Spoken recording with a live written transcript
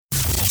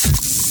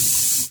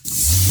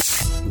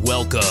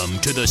Welcome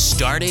to the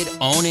Start It,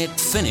 Own It,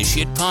 Finish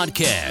It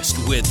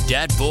podcast with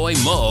Dat Boy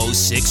Mo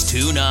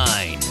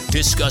 629.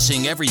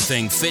 Discussing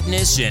everything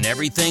fitness and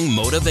everything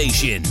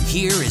motivation.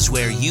 Here is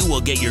where you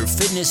will get your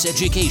fitness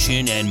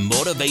education and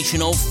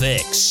motivational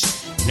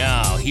fix.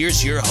 Now,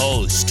 here's your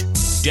host,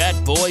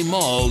 Dat Boy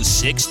Mo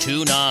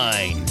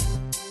 629.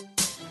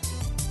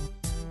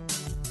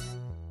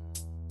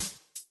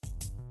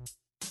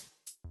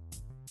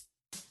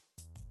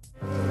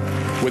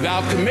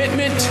 Without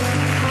commitment,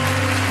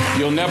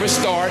 you'll never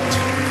start.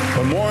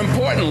 But more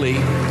importantly,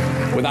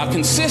 without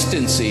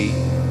consistency,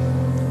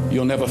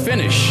 you'll never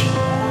finish.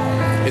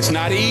 It's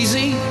not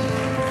easy.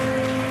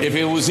 If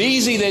it was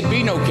easy, there'd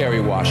be no Kerry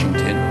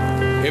Washington.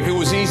 If it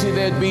was easy,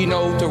 there'd be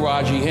no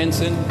Taraji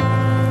Henson,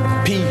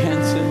 P.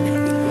 Henson.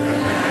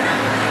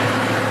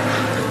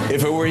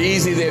 If it were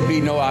easy, there'd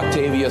be no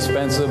Octavia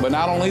Spencer. But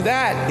not only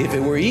that, if it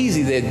were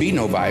easy, there'd be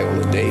no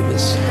Viola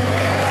Davis.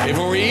 If it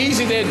were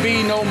easy, there'd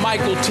be no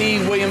Michael T.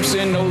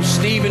 Williamson, no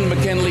Stephen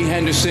McKinley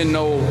Henderson,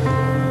 no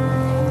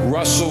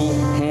Russell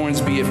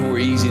Hornsby. If it were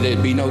easy,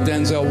 there'd be no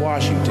Denzel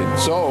Washington.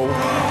 So,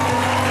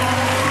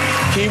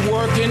 keep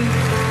working,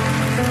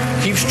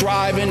 keep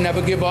striving,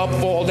 never give up,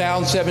 fall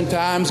down 7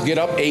 times, get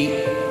up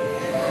 8.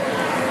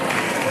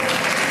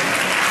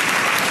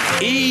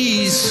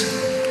 Ease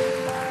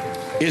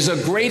is a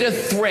greater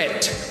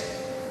threat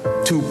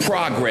to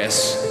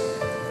progress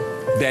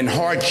than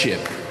hardship.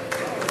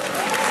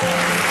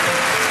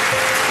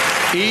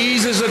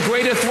 Ease is a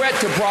greater threat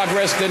to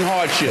progress than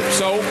hardship.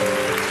 So,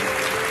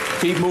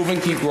 keep moving,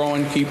 keep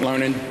growing, keep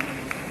learning.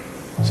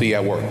 See you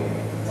at work.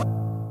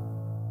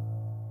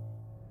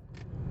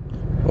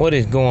 What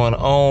is going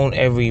on,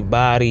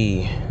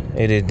 everybody?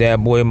 It is Dat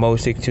Boy Mo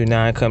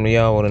 629 coming to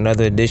y'all with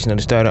another edition of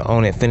the Start It,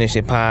 Own It, Finish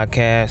It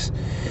podcast.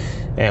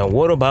 And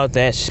what about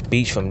that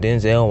speech from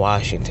Denzel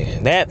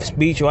Washington? That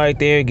speech right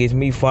there gets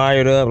me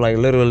fired up. Like,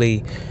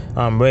 literally,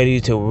 I'm ready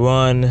to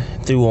run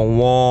through a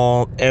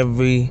wall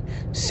every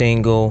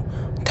single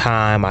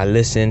time I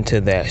listen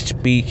to that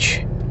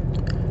speech.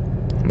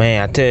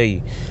 Man, I tell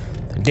you,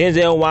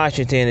 Denzel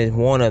Washington is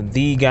one of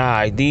the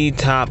guys, the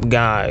top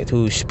guys,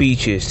 whose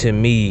speeches to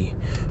me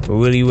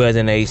really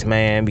resonates,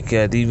 man,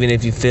 because even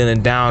if you're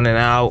feeling down and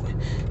out,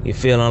 you're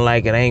feeling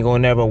like it ain't gonna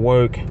never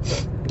work,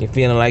 you're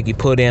feeling like you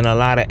put in a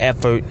lot of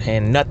effort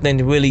and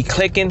nothing's really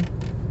clicking,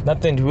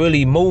 nothing's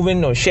really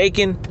moving or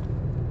shaking,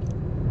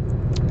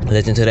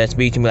 listen to that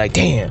speech and be like,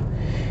 damn,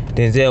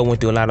 Denzel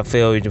went through a lot of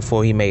failures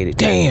before he made it.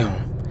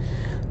 Damn,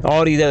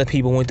 all these other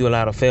people went through a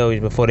lot of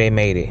failures before they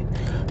made it.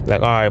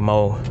 Like, all right,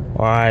 Mo,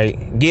 all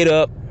right, get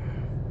up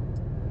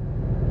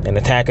and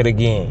attack it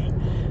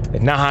again.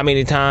 It's not how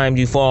many times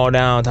you fall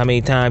down, it's how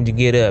many times you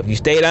get up. You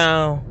stay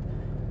down,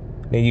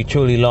 then you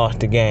truly lost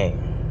the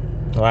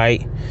game,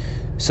 right?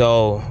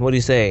 So, what do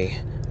you say?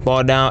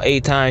 Fall down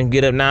 8 times,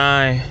 get up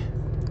 9.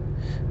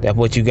 That's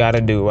what you got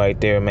to do right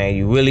there, man.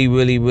 You really,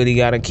 really, really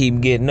got to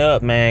keep getting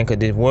up, man, because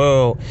this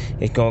world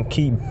is going to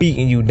keep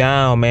beating you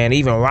down, man.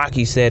 Even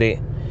Rocky said it.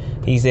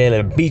 He said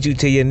it'll beat you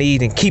to your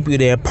knees and keep you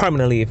there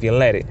permanently if you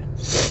let it.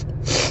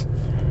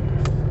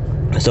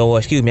 So,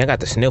 excuse me, I got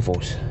the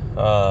sniffles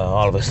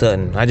all of a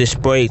sudden. I just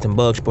sprayed some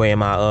bug spray in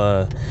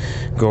my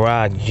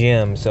garage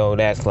gym, so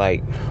that's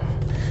like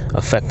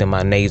affecting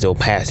my nasal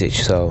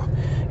passage. So,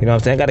 you know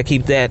what I'm saying? I got to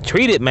keep that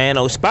treated, man.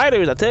 Those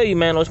spiders, I tell you,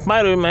 man,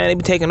 they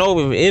be taking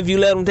over. If you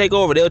let them take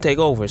over, they'll take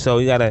over. So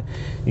you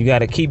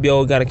gotta keep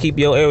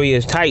your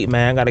areas tight,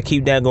 man. Got to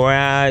keep that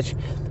garage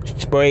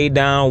sprayed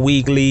down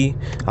weekly.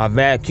 I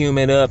vacuum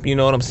it up, you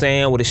know what I'm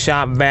saying, with a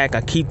shop vac.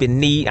 I keep it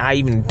neat. I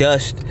even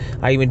dust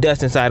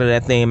inside of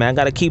that thing, man. I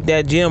got to keep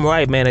that gym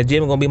right, man. The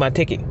gym gonna be my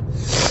ticket.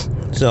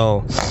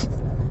 So,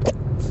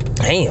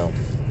 damn,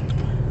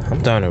 I'm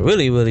starting to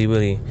really, really,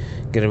 really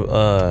get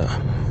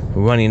a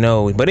runny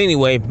nose. But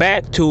anyway,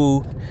 back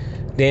to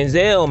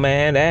Denzel,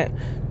 man. That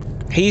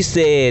he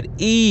said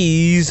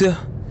ease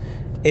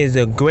is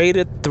a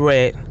greater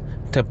threat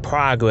to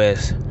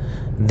progress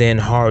than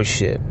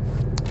hardship.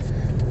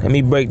 Let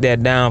me break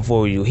that down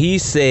for you. He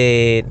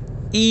said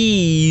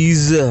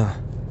ease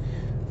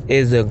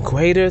is a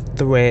greater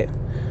threat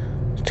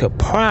to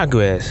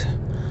progress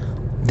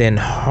than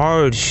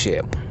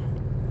hardship.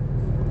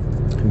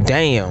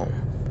 Damn.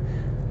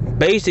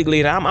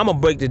 Basically, I'm gonna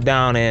break this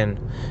down and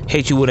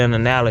hit you with an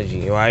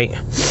analogy, right?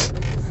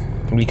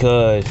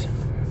 Because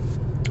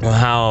of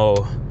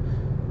how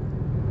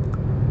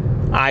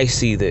I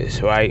see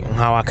this, right?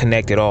 How I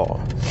connect it all.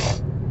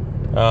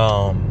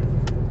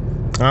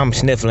 I'm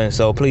sniffling,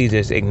 so please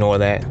just ignore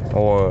that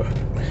or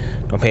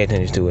don't pay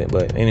attention to it.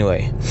 But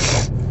anyway,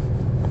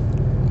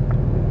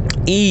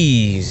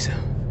 ease.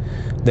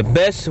 The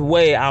best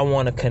way I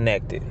want to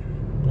connect it,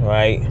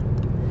 right,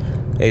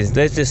 is,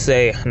 let's just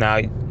say, now,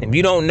 if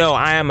you don't know,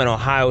 I am an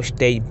Ohio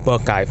State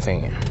Buckeye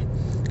fan,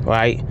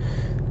 right?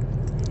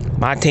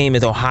 My team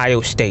is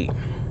Ohio State.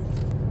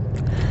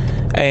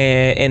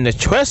 And in the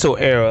Tressel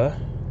era,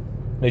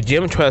 the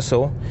Jim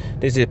Tressel.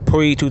 This is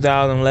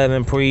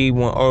pre-2011,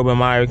 when Urban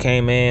Meyer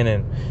came in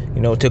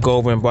and, took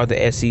over and brought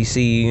the SEC,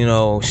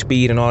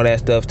 speed and all that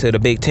stuff to the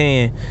Big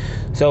Ten.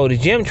 So the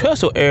Jim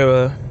Tressel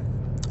era,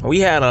 we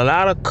had a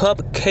lot of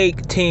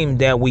cupcake teams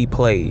that we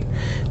played.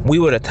 We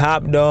were the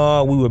top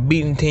dog. We were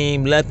beating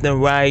teams left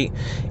and right.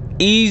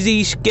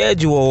 Easy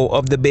schedule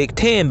of the Big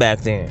Ten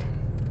back then.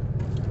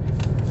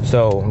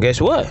 So guess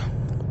what?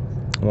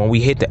 When we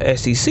hit the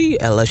SEC,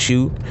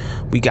 LSU,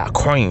 we got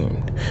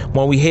creamed.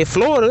 When we hit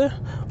Florida,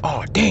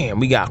 oh damn,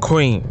 we got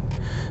creamed.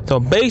 So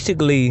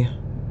basically,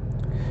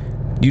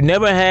 you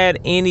never had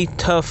any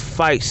tough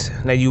fights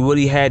that you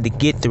really had to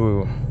get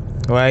through,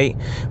 right?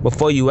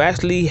 Before you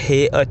actually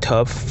hit a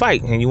tough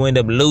fight and you end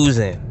up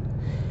losing.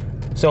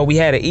 So we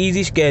had an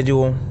easy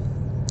schedule,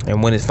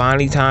 and when it's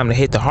finally time to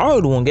hit the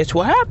hard one, guess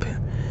what happened?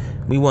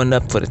 We wasn't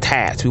up for the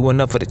task. We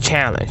wasn't up for the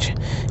challenge.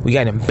 We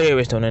got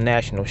embarrassed on the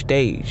national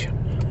stage.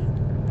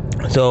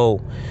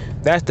 So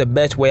that's the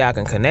best way I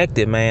can connect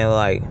it, man.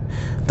 Like,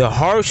 the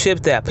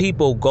hardships that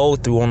people go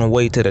through on the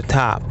way to the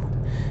top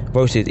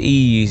versus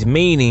ease,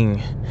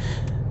 meaning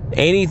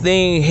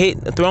anything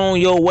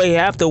thrown your way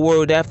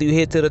afterward, after you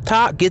get to the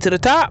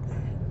top,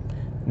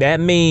 that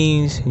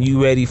means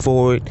you ready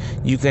for it.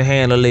 You can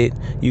handle it.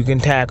 You can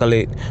tackle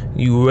it.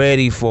 You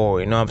ready for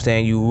it. You know what I'm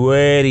saying? You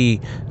ready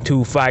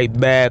to fight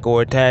back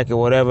or attack it,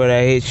 whatever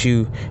that hits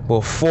you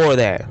before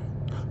that.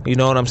 You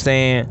know what I'm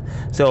saying?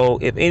 So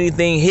if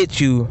anything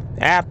hits you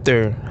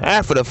after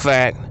the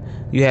fact,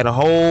 you had a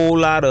whole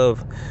lot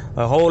of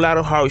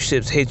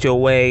hardships hit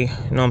your way. You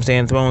know what I'm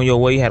saying? Thrown your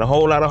way. You had a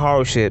whole lot of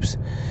hardships.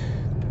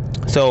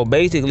 So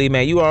basically,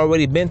 man, you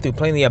already been through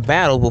plenty of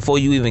battles before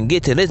you even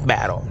get to this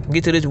battle,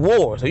 get to this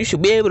war. So you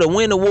should be able to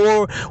win the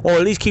war, or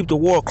at least keep the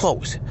war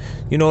close.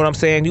 You know what I'm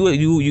saying? You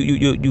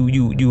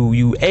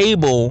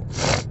able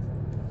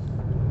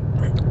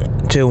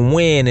to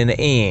win in the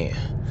end.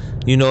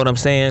 You know what I'm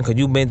saying? Because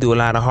you've been through a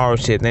lot of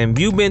hardships. And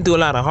if you've been through a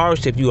lot of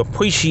hardships, you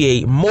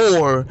appreciate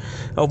more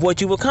of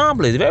what you've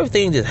accomplished. If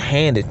everything just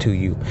handed to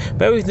you,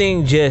 if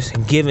everything just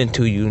given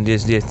to you and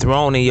just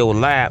thrown in your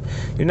lap,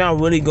 you're not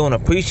really going to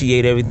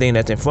appreciate everything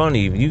that's in front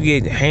of you. You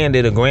get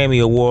handed a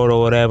Grammy Award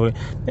or whatever, you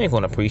ain't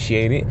going to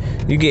appreciate it.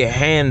 You get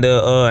handed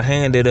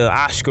an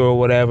Oscar or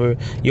whatever,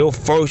 your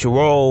first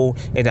role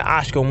in the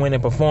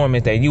Oscar-winning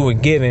performance that you were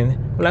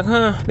given, like,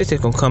 this is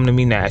going to come to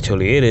me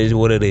naturally. It is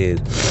what it is.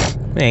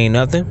 It ain't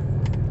nothing.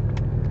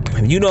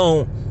 If you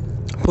don't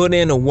put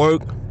in the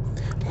work,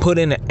 put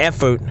in the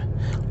effort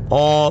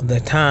all the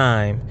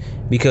time,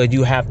 because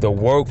you have to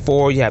work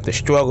for it, you have to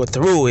struggle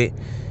through it,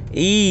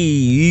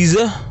 ease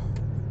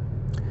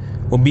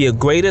will be a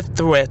greater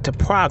threat to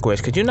progress,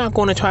 because you're not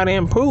going to try to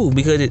improve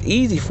because it's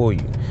easy for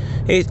you.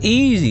 It's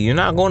easy. You're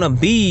not going to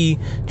be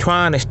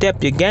trying to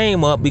step your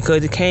game up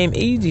because it came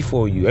easy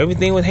for you.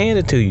 Everything was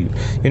handed to you.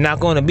 You're not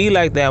going to be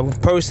like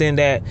that person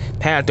that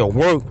had to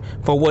work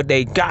for what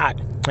they got,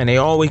 and they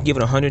always give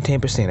it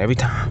 110% every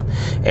time.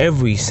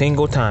 Every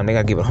single time they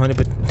got to give it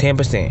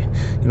 110%. You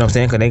know what I'm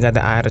saying? Because they got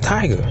the eye of the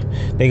tiger.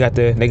 They got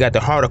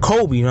the heart of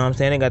Kobe. You know what I'm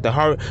saying? They got the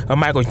heart of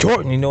Michael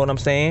Jordan. You know what I'm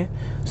saying?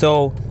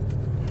 So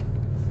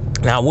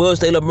now I will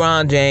say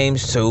LeBron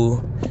James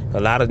too. A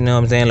lot of, you know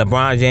what I'm saying,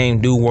 LeBron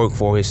James do work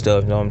for his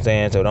stuff, you know what I'm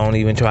saying? So don't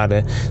even try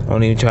to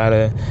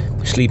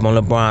sleep on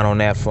LeBron on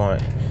that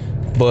front.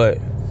 But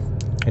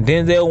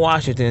Denzel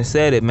Washington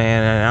said it,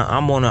 man, and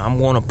I'm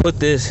gonna put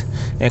this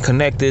and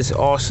connect this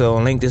also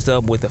and link this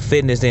up with the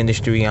fitness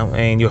industry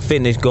and your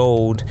fitness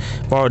goals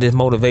as far as this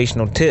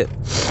motivational tip.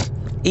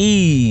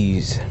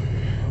 Ease,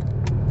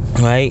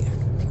 right?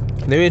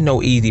 There is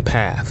no easy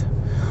path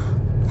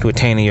to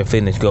attaining your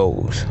fitness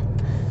goals.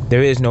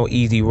 There is no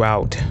easy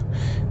route.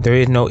 There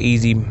is no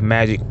easy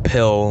magic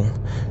pill.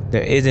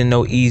 There isn't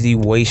no easy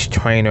waist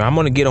trainer. I'm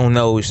going to get on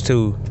those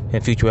too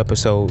in future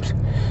episodes.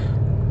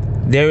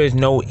 There is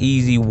no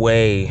easy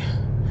way,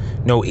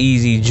 no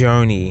easy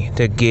journey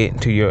to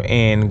get to your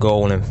end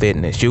goal in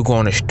fitness. You're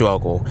going to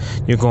struggle.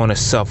 You're going to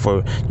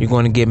suffer. You're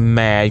going to get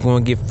mad. You're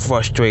going to get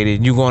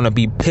frustrated. You're going to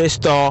be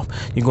pissed off.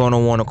 You're going to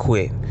want to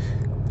quit.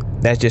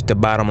 That's just the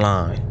bottom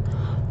line.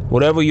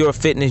 Whatever your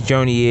fitness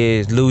journey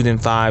is, losing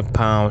 5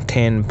 pounds,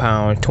 10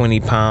 pounds, 20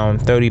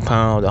 pounds, 30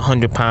 pounds,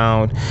 100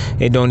 pounds,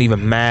 it don't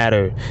even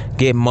matter.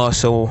 Get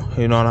muscle,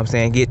 you know what I'm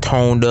saying? Get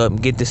toned up,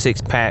 get the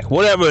 6-pack,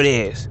 whatever it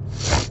is.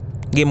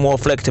 Get more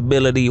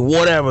flexibility,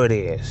 whatever it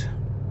is.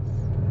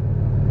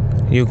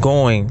 You're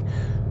going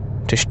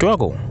to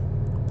struggle.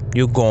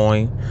 You're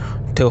going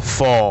to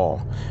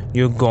fall.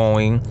 You're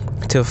going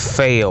to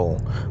fail.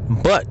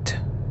 But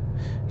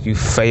you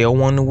fail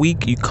 1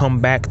 week, you come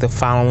back the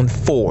following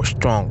 4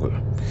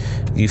 stronger.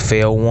 You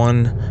fail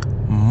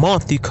 1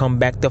 month, you come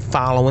back the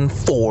following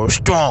 4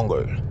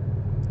 stronger.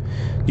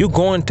 You're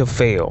going to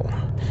fail.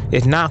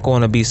 It's not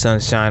going to be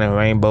sunshine and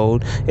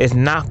rainbows. It's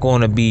not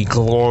going to be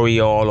glory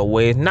all the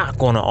way. It's not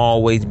going to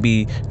always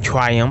be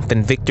triumph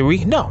and victory.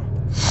 No.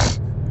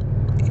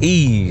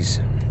 Ease.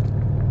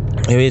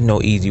 There is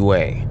no easy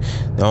way.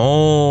 The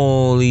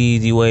only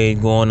easy way is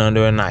going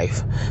under a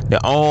knife. The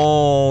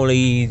only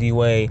easy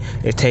way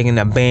is taking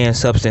a banned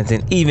substance.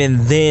 And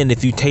even then,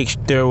 if you take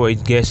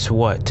steroids, guess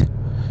what?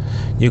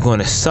 You're going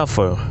to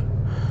suffer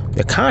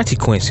the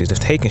consequences of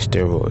taking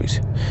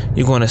steroids.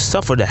 You're going to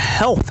suffer the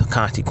health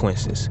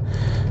consequences,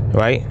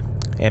 right?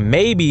 And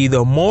maybe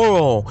the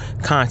moral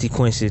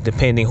consequences,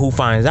 depending who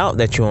finds out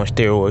that you're on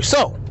steroids.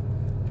 So,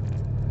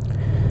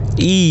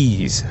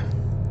 ease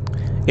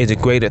is a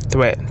greater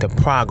threat to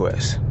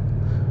progress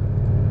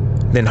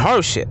than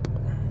hardship,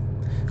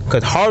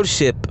 because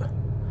hardship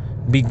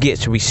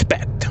begets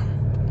respect.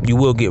 You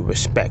will get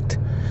respect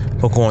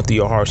for going through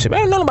your hardship.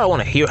 Ain't nobody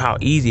want to hear how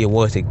easy it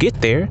was to get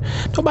there.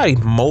 Nobody's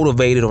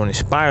motivated or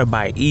inspired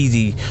by an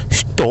easy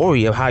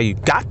story of how you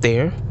got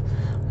there.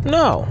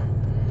 No,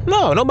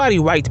 nobody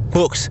writes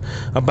books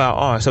about,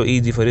 oh, it's so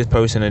easy for this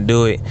person to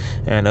do it,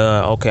 and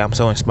okay, I'm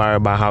so inspired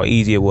by how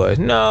easy it was.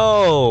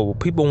 No,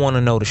 people want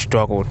to know the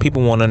struggle.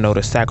 People want to know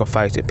the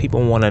sacrifices.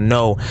 People want to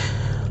know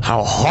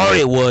how hard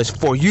it was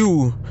for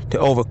you to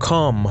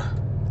overcome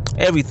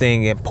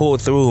everything and pull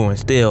through and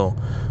still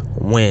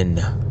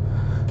win.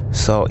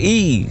 So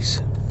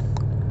ease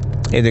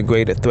is a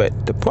greater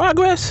threat to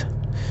progress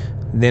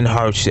than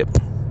hardship.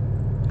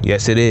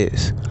 Yes, it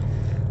is.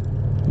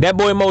 That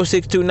boy Mo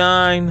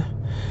 629.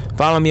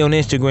 Follow me on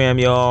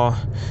Instagram, y'all,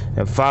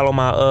 and follow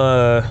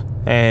my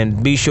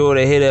and be sure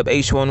to hit up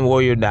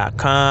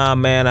h1warrior.com.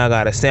 Man, I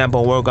got a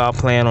sample workout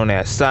plan on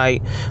that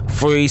site.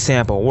 Free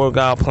sample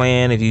workout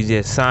plan. If you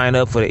just sign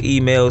up for the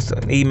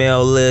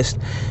email list,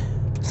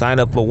 sign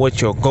up for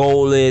what your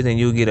goal is, and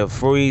you'll get a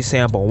free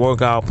sample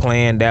workout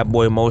plan. That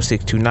boy Mo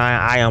 629.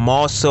 I am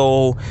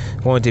also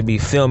going to be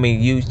filming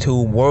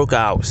YouTube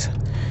workouts.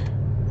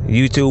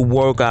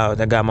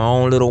 I got my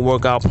own little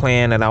workout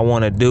plan that I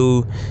want to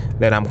do,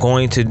 that I'm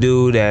going to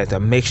do, that's a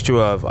mixture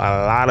of a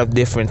lot of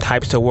different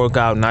types of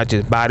workout, not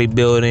just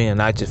bodybuilding and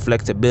not just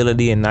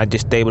flexibility and not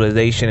just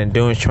stabilization,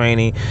 endurance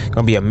training. It's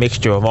going to be a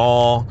mixture of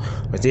all,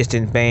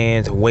 resistance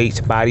bands, weights,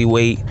 body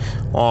weight,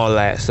 all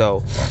that.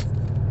 So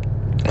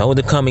over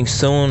the coming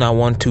soon, I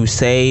want to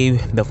say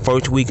the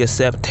first week of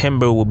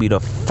September will be the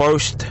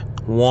first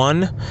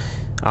one.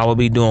 I will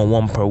be doing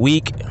one per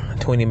week.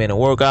 20-minute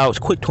workouts,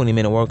 quick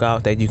 20-minute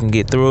workouts that you can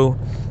get through.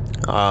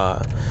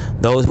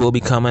 Those will be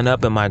coming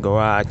up in my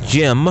garage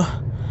gym.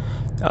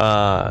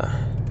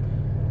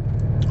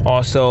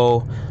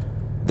 Also,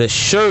 the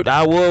shirt,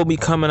 I will be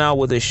coming out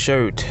with a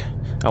shirt.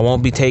 I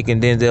won't be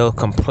taking Denzel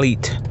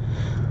Complete.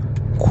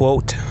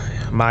 Quote,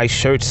 my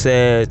shirt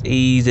says,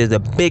 ease is a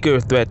bigger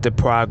threat to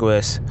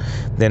progress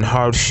than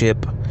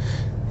hardship.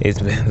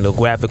 It's a little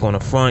graphic on the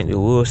front.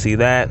 You will see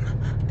that.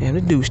 Damn,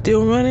 this dude's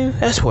still running?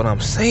 That's what I'm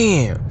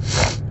saying.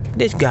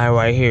 This guy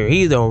right here,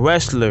 he's a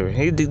wrestler.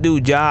 The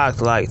dude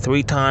jogs like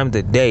 3 times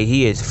a day.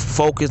 He is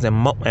focused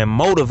and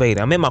motivated.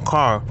 I'm in my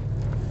car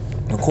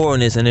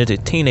recording this, and there's a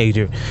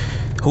teenager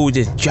who was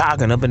just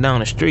jogging up and down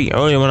the street.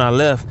 Earlier when I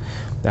left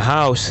the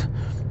house,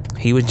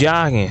 he was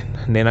jogging.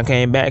 And then I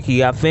came back, he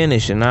got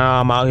finished. And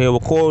now I'm out here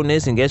recording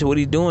this, and guess what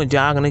he's doing?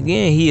 Jogging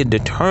again. He is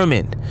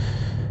determined.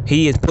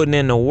 He is putting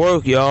in the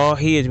work, y'all.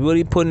 He is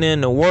really putting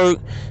in the work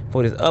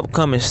for this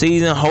upcoming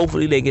season.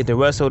 Hopefully they get the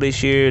wrestle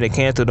this year. They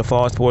canceled the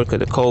fall sports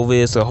because of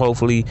COVID, so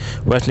hopefully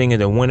wrestling is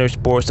a winter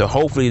sport, so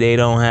hopefully they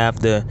don't have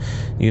to,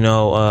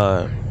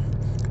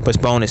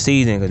 postpone the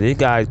season, because this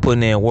guy's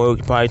putting in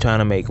work, probably trying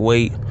to make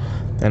weight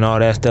and all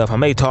that stuff. I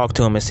may talk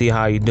to him and see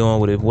how he's doing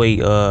with his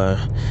weight,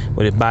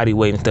 with his body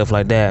weight and stuff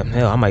like that.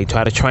 Hell, I might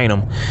try to train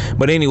him.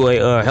 But anyway,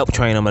 help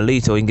train him at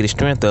least so he can get his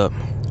strength up.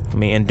 I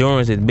mean,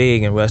 endurance is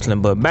big in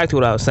wrestling. But back to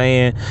what I was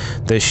saying,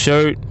 the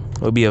shirt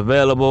will be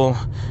available.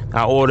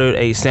 I ordered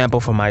a sample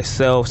for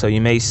myself, so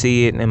you may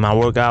see it in my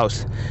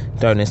workouts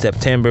starting in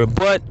September.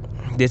 But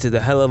this is a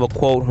hell of a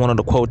quote, one of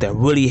the quotes that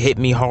really hit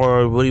me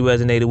hard, really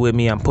resonated with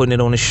me. I'm putting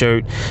it on the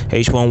shirt,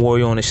 H1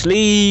 Warrior on the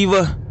sleeve.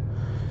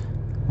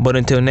 But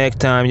until next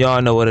time,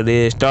 y'all know what it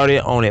is. Start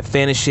it, own it,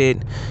 finish it.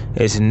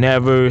 It's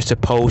never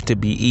supposed to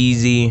be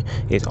easy.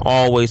 It's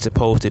always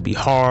supposed to be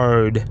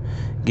hard.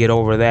 Get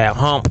over that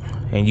hump,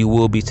 and you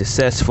will be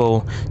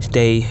successful.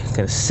 Stay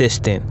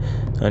consistent.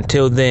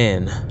 Until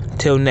then,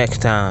 till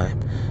next time,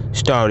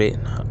 start it,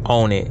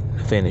 own it,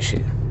 finish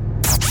it.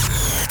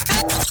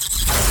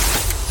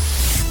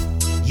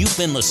 You've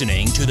been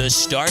listening to the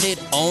Start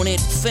It, Own It,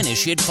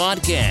 Finish It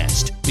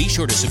podcast. Be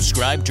sure to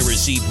subscribe to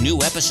receive new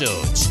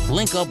episodes.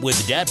 Link up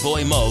with Dat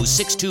Boy Mo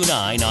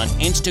 629 on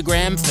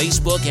Instagram,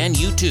 Facebook, and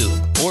YouTube,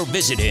 or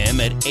visit him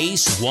at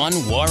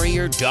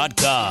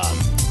ace1warrior.com.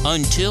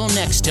 Until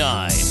next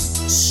time,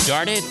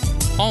 start it,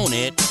 own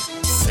it,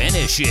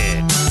 finish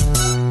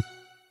it.